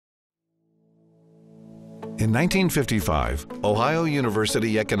In 1955, Ohio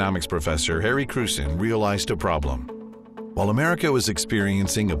University economics professor Harry Cruson realized a problem. While America was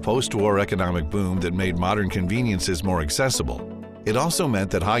experiencing a post-war economic boom that made modern conveniences more accessible, it also meant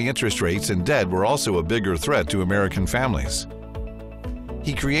that high interest rates and debt were also a bigger threat to American families.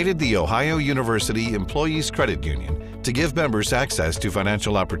 He created the Ohio University Employees Credit Union to give members access to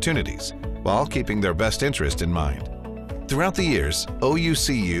financial opportunities while keeping their best interest in mind. Throughout the years,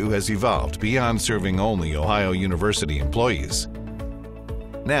 OUCU has evolved beyond serving only Ohio University employees.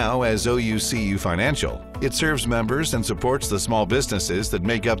 Now, as OUCU Financial, it serves members and supports the small businesses that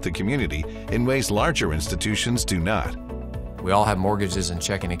make up the community in ways larger institutions do not. We all have mortgages and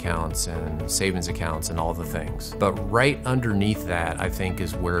checking accounts and savings accounts and all the things. But right underneath that, I think,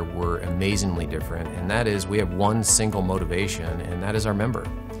 is where we're amazingly different, and that is we have one single motivation, and that is our member.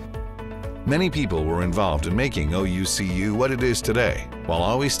 Many people were involved in making OUCU what it is today, while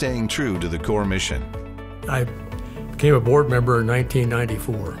always staying true to the core mission. I became a board member in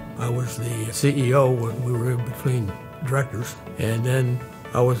 1994. I was the CEO when we were in between directors, and then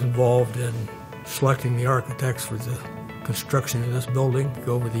I was involved in selecting the architects for the construction of this building.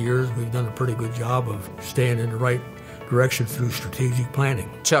 Over the years, we've done a pretty good job of staying in the right direction through strategic planning.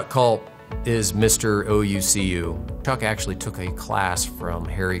 Chuck Culp is Mr. OUCU. Chuck actually took a class from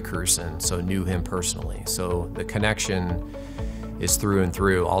Harry Cruson, so knew him personally. So the connection is through and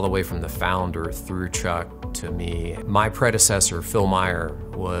through, all the way from the founder through Chuck to me. My predecessor, Phil Meyer,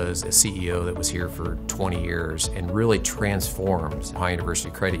 was a CEO that was here for 20 years and really transformed Ohio University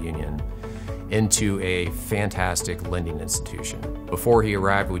Credit Union into a fantastic lending institution. Before he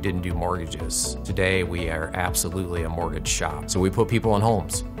arrived, we didn't do mortgages. Today, we are absolutely a mortgage shop. So we put people in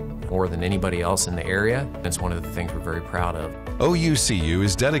homes more than anybody else in the area. It's one of the things we're very proud of. OUCU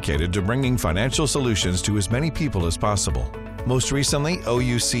is dedicated to bringing financial solutions to as many people as possible. Most recently,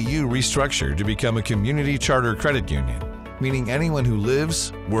 OUCU restructured to become a community charter credit union, meaning anyone who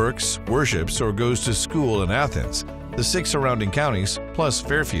lives, works, worships, or goes to school in Athens, the 6 surrounding counties, plus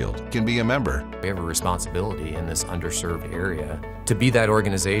Fairfield, can be a member. We have a responsibility in this underserved area to be that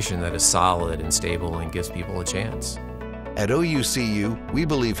organization that is solid and stable and gives people a chance. At OUCU, we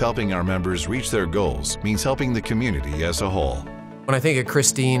believe helping our members reach their goals means helping the community as a whole. When I think of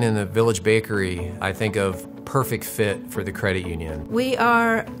Christine and the Village Bakery, I think of perfect fit for the credit union. We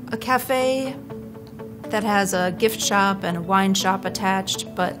are a cafe that has a gift shop and a wine shop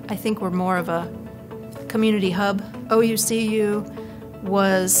attached, but I think we're more of a community hub. OUCU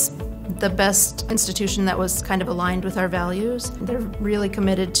was the best institution that was kind of aligned with our values. They're really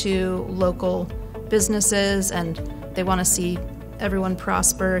committed to local businesses, and they want to see everyone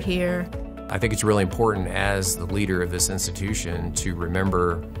prosper here. I think it's really important as the leader of this institution to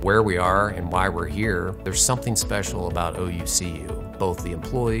remember where we are and why we're here. There's something special about OUCU, both the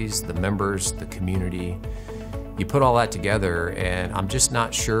employees, the members, the community. You put all that together, and I'm just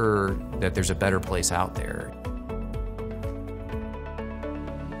not sure that there's a better place out there.